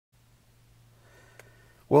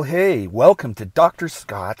Well, hey, welcome to Dr.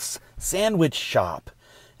 Scott's Sandwich Shop.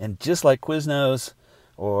 And just like Quiznos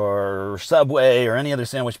or Subway or any other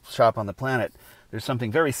sandwich shop on the planet, there's something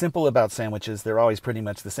very simple about sandwiches. They're always pretty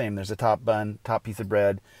much the same. There's a top bun, top piece of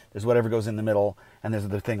bread, there's whatever goes in the middle, and there's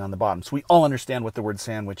the thing on the bottom. So we all understand what the word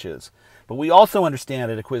sandwich is. But we also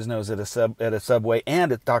understand at a Quiznos, at a Subway, and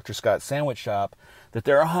at Dr. Scott's Sandwich Shop that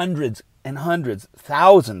there are hundreds and hundreds,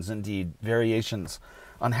 thousands indeed, variations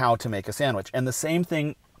on how to make a sandwich. And the same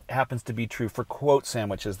thing happens to be true for quote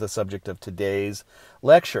sandwiches, the subject of today's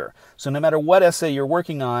lecture. So no matter what essay you're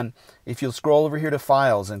working on, if you'll scroll over here to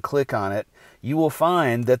Files and click on it, you will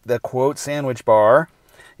find that the quote sandwich bar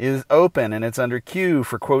is open and it's under Q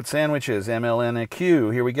for quote sandwiches,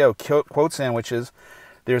 MLNQ. Here we go, quote sandwiches.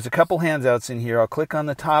 There's a couple handouts in here. I'll click on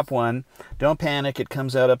the top one. Don't panic, it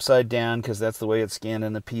comes out upside down because that's the way it's scanned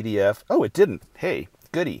in the PDF. Oh, it didn't. Hey,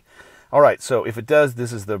 goody. All right, so if it does,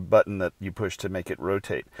 this is the button that you push to make it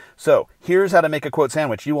rotate. So here's how to make a quote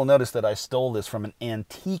sandwich. You will notice that I stole this from an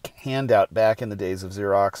antique handout back in the days of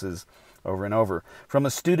Xeroxes over and over, from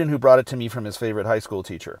a student who brought it to me from his favorite high school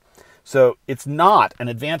teacher. So it's not an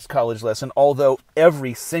advanced college lesson, although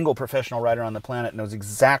every single professional writer on the planet knows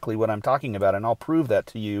exactly what I'm talking about, and I'll prove that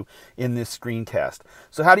to you in this screencast.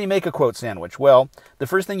 So how do you make a quote sandwich? Well, the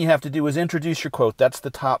first thing you have to do is introduce your quote. That's the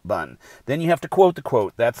top bun. Then you have to quote the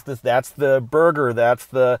quote. That's the burger. That's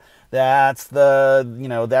the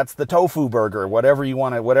tofu burger. Whatever you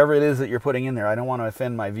want to, whatever it is that you're putting in there. I don't want to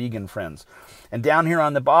offend my vegan friends. And down here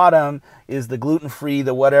on the bottom is the gluten-free,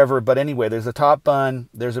 the whatever. But anyway, there's a top bun,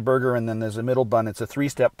 there's a burger, and then there's a middle bun. It's a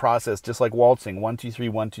three-step process, just like waltzing. 1, 2, 3,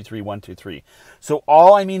 1, 2, 3, 1, 2, 3. So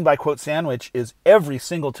all I mean by quote sandwich is every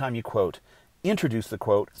single time you quote, introduce the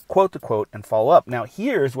quote the quote, and follow up. Now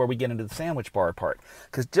here's where we get into the sandwich bar part.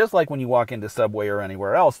 Because just like when you walk into Subway or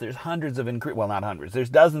anywhere else, there's hundreds of ingredients, well, not hundreds, there's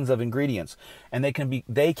dozens of ingredients. And they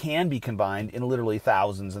can be combined in literally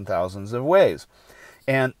thousands and thousands of ways.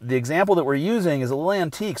 And the example that we're using is a little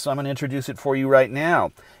antique, so I'm going to introduce it for you right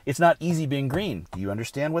now. It's not easy being green. Do you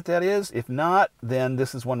understand what that is? If not, then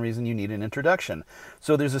this is one reason you need an introduction.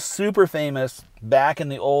 So there's a super famous, back in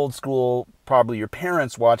the old school, probably your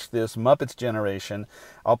parents watched this, Muppets generation.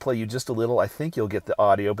 I'll play you just a little. I think you'll get the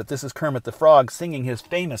audio, but this is Kermit the Frog singing his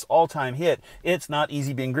famous all-time hit, It's Not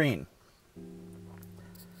Easy Being Green.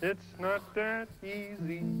 It's not that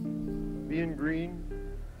easy being green.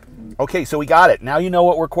 Okay, so we got it. Now you know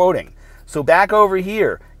what we're quoting. So back over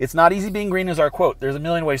here, it's not easy being green is our quote. There's a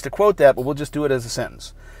million ways to quote that, but we'll just do it as a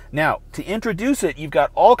sentence. Now, to introduce it, you've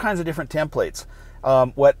got all kinds of different templates.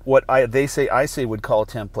 I say would call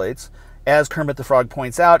templates. As Kermit the Frog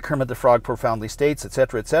points out, Kermit the Frog profoundly states,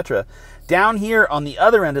 etc., etc. Down here on the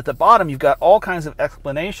other end at the bottom, you've got all kinds of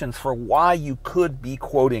explanations for why you could be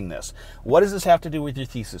quoting this. What does this have to do with your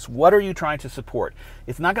thesis? What are you trying to support?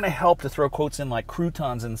 It's not going to help to throw quotes in like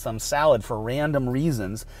croutons in some salad for random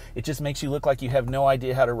reasons. It just makes you look like you have no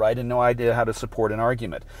idea how to write and no idea how to support an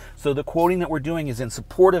argument. So the quoting that we're doing is in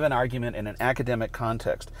support of an argument in an academic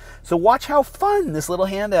context. So watch how fun this little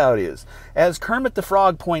handout is. As Kermit the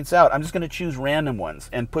Frog points out, I'm just going to choose random ones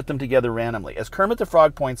and put them together randomly. As Kermit the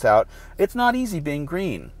Frog points out, it's not easy being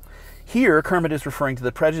green. Here, Kermit is referring to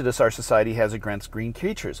the prejudice our society has against green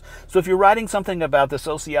creatures. So if you're writing something about the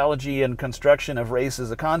sociology and construction of race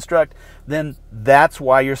as a construct, then that's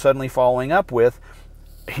why you're suddenly following up with,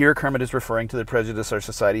 here Kermit is referring to the prejudice our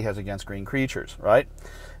society has against green creatures, right?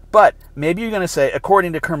 But maybe you're going to say,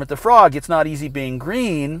 according to Kermit the Frog, it's not easy being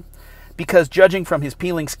green, because judging from his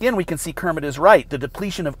peeling skin, we can see Kermit is right. The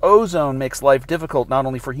depletion of ozone makes life difficult, not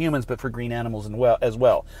only for humans, but for green animals as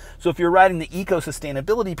well. So if you're writing the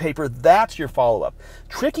eco-sustainability paper, that's your follow-up.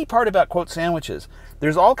 Tricky part about quote sandwiches,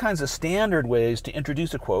 there's all kinds of standard ways to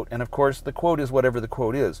introduce a quote, and of course, the quote is whatever the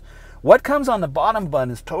quote is. What comes on the bottom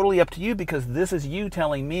bun is totally up to you, because this is you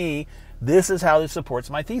telling me this is how this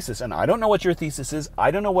supports my thesis. And I don't know what your thesis is.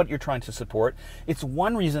 I don't know what you're trying to support. It's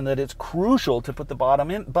one reason that it's crucial to put the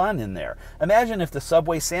bun in there. Imagine if the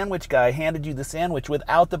Subway sandwich guy handed you the sandwich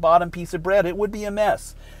without the bottom piece of bread. It would be a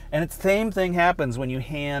mess. And the same thing happens when you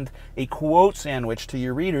hand a quote sandwich to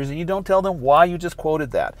your readers and you don't tell them why you just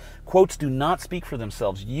quoted that. Quotes do not speak for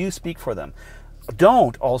themselves. You speak for them.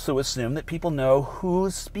 Don't also assume that people know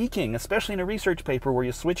who's speaking, especially in a research paper where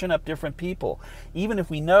you're switching up different people. Even if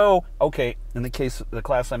we know, okay, in the case of the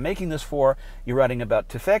class I'm making this for, you're writing about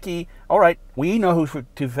Tufekci. All right, we know who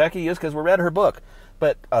Tufekci is because we read her book.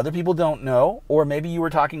 But other people don't know, or maybe you were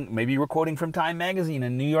quoting from Time Magazine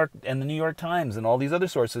and the New York Times and all these other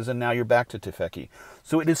sources, and now you're back to Tufekci.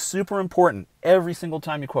 So it is super important every single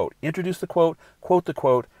time you quote. Introduce the quote the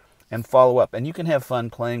quote, and follow up. And you can have fun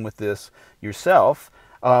playing with this yourself.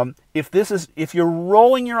 If you're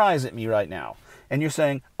rolling your eyes at me right now, and you're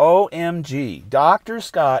saying, OMG, Dr.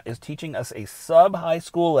 Scott is teaching us a sub-high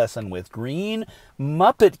school lesson with green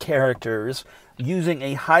Muppet characters using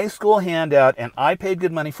a high school handout, and I paid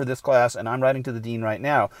good money for this class, and I'm writing to the dean right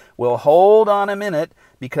now. Well, hold on a minute,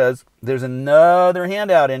 because there's another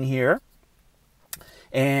handout in here,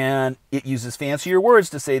 and it uses fancier words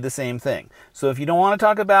to say the same thing. So if you don't want to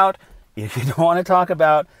talk about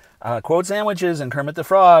quote sandwiches and Kermit the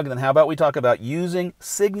Frog, then how about we talk about using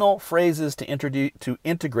signal phrases to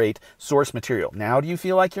integrate source material? Now do you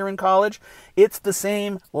feel like you're in college? It's the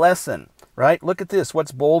same lesson, right? Look at this.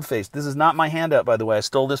 What's bold-faced? This is not my handout, by the way. I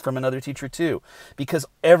stole this from another teacher too, because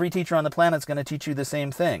every teacher on the planet is going to teach you the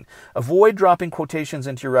same thing. Avoid dropping quotations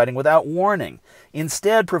into your writing without warning.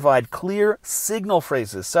 Instead, provide clear signal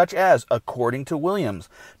phrases such as according to Williams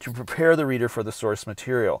to prepare the reader for the source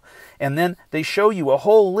material. And then they show you a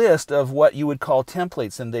whole list of what you would call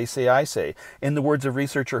templates in They Say, I Say. In the words of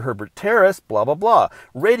researcher Herbert Terrace, blah, blah, blah.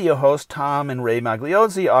 Radio host Tom and Ray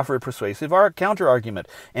Magliozzi offer a persuasive counter-argument.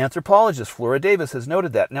 Anthropologist Flora Davis has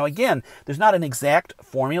noted that. Now again, there's not an exact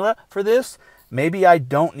formula for this. Maybe I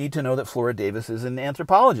don't need to know that Flora Davis is an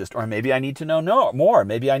anthropologist, or maybe I need to know more.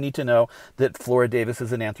 Maybe I need to know that Flora Davis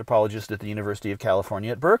is an anthropologist at the University of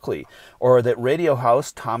California at Berkeley, or that radio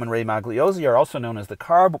host Tom and Ray Magliozzi are also known as the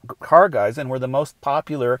car guys and were the most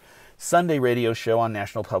popular Sunday radio show on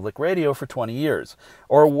National Public Radio for 20 years,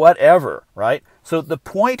 or whatever, right? So the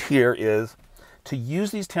point here is to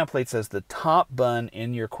use these templates as the top bun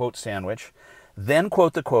in your quote sandwich, then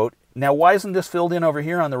quote the quote. Now, why isn't this filled in over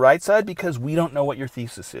here on the right side? Because we don't know what your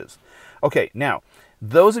thesis is. Okay, now,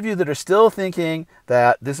 those of you that are still thinking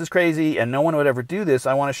that this is crazy and no one would ever do this,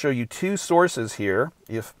 I want to show you two sources here,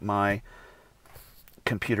 if my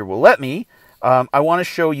computer will let me. I want to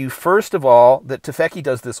show you, first of all, that Tefeki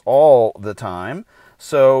does this all the time.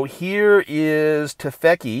 So here is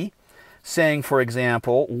Tefeki saying, for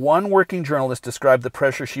example, one working journalist described the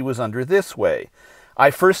pressure she was under this way. I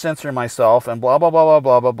first censor myself and blah, blah, blah, blah,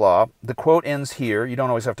 blah, blah, blah. The quote ends here. You don't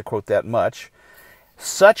always have to quote that much.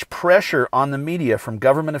 Such pressure on the media from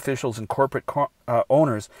government officials and corporate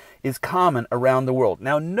owners is common around the world.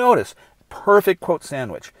 Now notice, perfect quote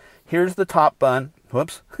sandwich. Here's the top bun.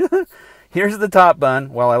 Whoops. Here's the top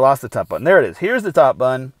bun. Well, I lost the top bun. There it is. Here's the top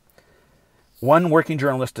bun. One working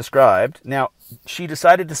journalist described. Now, she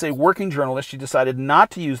decided to say working journalist. She decided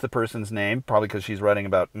not to use the person's name, probably because she's writing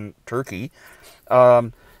about Turkey.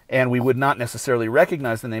 And we would not necessarily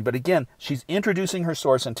recognize the name. But again, she's introducing her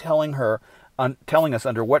source and telling us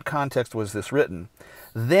under what context was this written.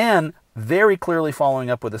 Then, very clearly following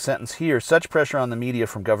up with a sentence here, such pressure on the media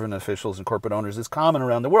from government officials and corporate owners is common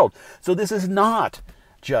around the world. So this is not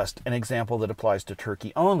just an example that applies to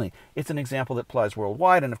Turkey only. It's an example that applies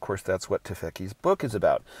worldwide, and of course that's what Tefeki's book is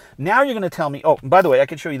about. Now you're going to tell me, oh, by the way, I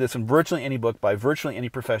can show you this in virtually any book by virtually any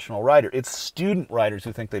professional writer. It's student writers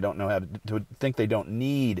who think they don't know how to think they don't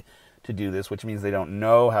need to do this, which means they don't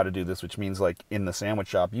know how to do this, which means like in the sandwich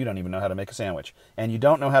shop, you don't even know how to make a sandwich. And you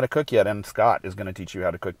don't know how to cook yet, and Scott is going to teach you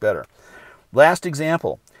how to cook better. Last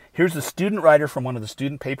example. Here's the student writer from one of the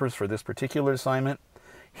student papers for this particular assignment.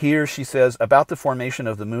 Here she says, about the formation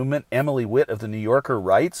of the movement, Emily Witt of The New Yorker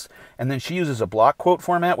writes, and then she uses a block quote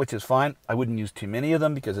format, which is fine. I wouldn't use too many of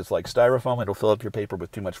them because it's like styrofoam. It'll fill up your paper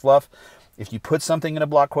with too much fluff. If you put something in a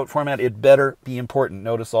block quote format, it better be important.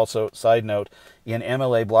 Notice also, side note, in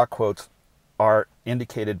MLA, block quotes are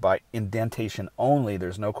indicated by indentation only.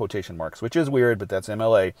 There's no quotation marks, which is weird, but that's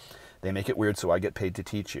MLA. They make it weird, so I get paid to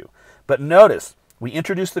teach you. But notice, we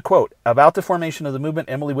introduce the quote, about the formation of the movement,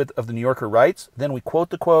 Emily Witt of The New Yorker writes, then we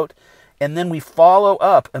quote the quote, and then we follow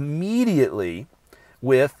up immediately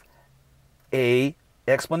with a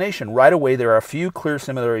explanation. Right away, there are a few clear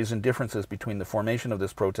similarities and differences between the formation of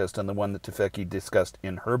this protest and the one that Tefeki discussed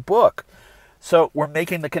in her book. So we're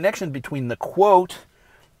making the connection between the quote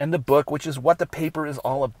and the book, which is what the paper is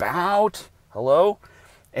all about. Hello?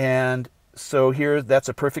 And so here, that's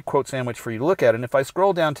a perfect quote sandwich for you to look at. And if I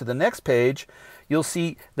scroll down to the next page, you'll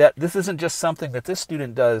see that this isn't just something that this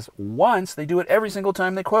student does once. They do it every single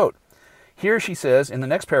time they quote. Here she says, in the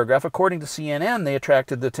next paragraph, according to CNN, they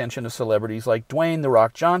attracted the attention of celebrities like Dwayne "The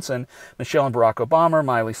Rock" Johnson, Michelle and Barack Obama,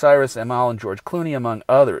 Miley Cyrus, Amal and George Clooney, among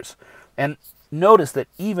others. And notice that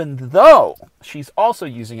even though she's also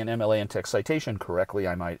using an MLA and text citation correctly,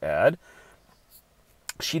 I might add,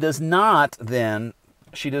 she does not then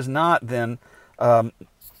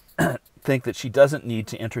think that she doesn't need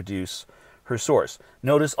to introduce her source.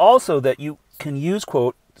 Notice also that you can use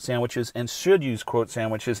quote sandwiches and should use quote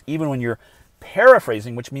sandwiches even when you're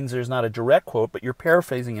paraphrasing, which means there's not a direct quote, but you're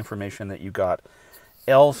paraphrasing information that you got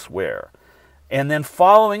elsewhere. And then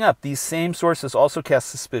following up, these same sources also cast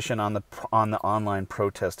suspicion on the online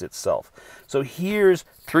protest itself. So here's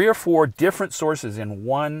 3 or 4 different sources in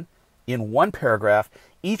one paragraph,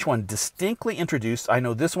 each one distinctly introduced. I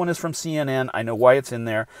know this one is from CNN. I know why it's in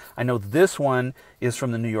there. I know this one is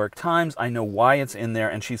from the New York Times. I know why it's in there.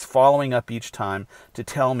 And she's following up each time to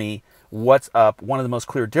tell me what's up. One of the most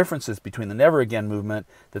clear differences between the Never Again movement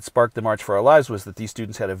that sparked the March for Our Lives was that these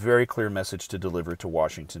students had a very clear message to deliver to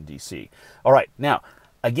Washington, D.C. All right, now,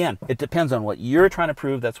 again, it depends on what you're trying to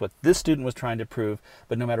prove. That's what this student was trying to prove.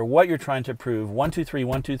 But no matter what you're trying to prove, 1, 2, 3,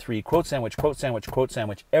 1, 2, 3, quote sandwich, quote sandwich, quote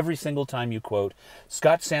sandwich, every single time you quote.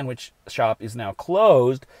 Scott's sandwich shop is now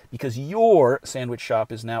closed because your sandwich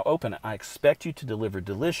shop is now open. I expect you to deliver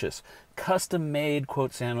delicious, custom-made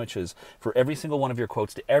quote sandwiches for every single one of your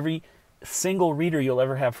quotes to every single reader you'll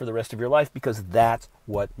ever have for the rest of your life, because that's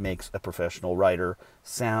what makes a professional writer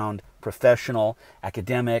sound professional,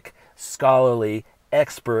 academic, scholarly,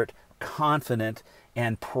 expert, confident,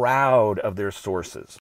 and proud of their sources.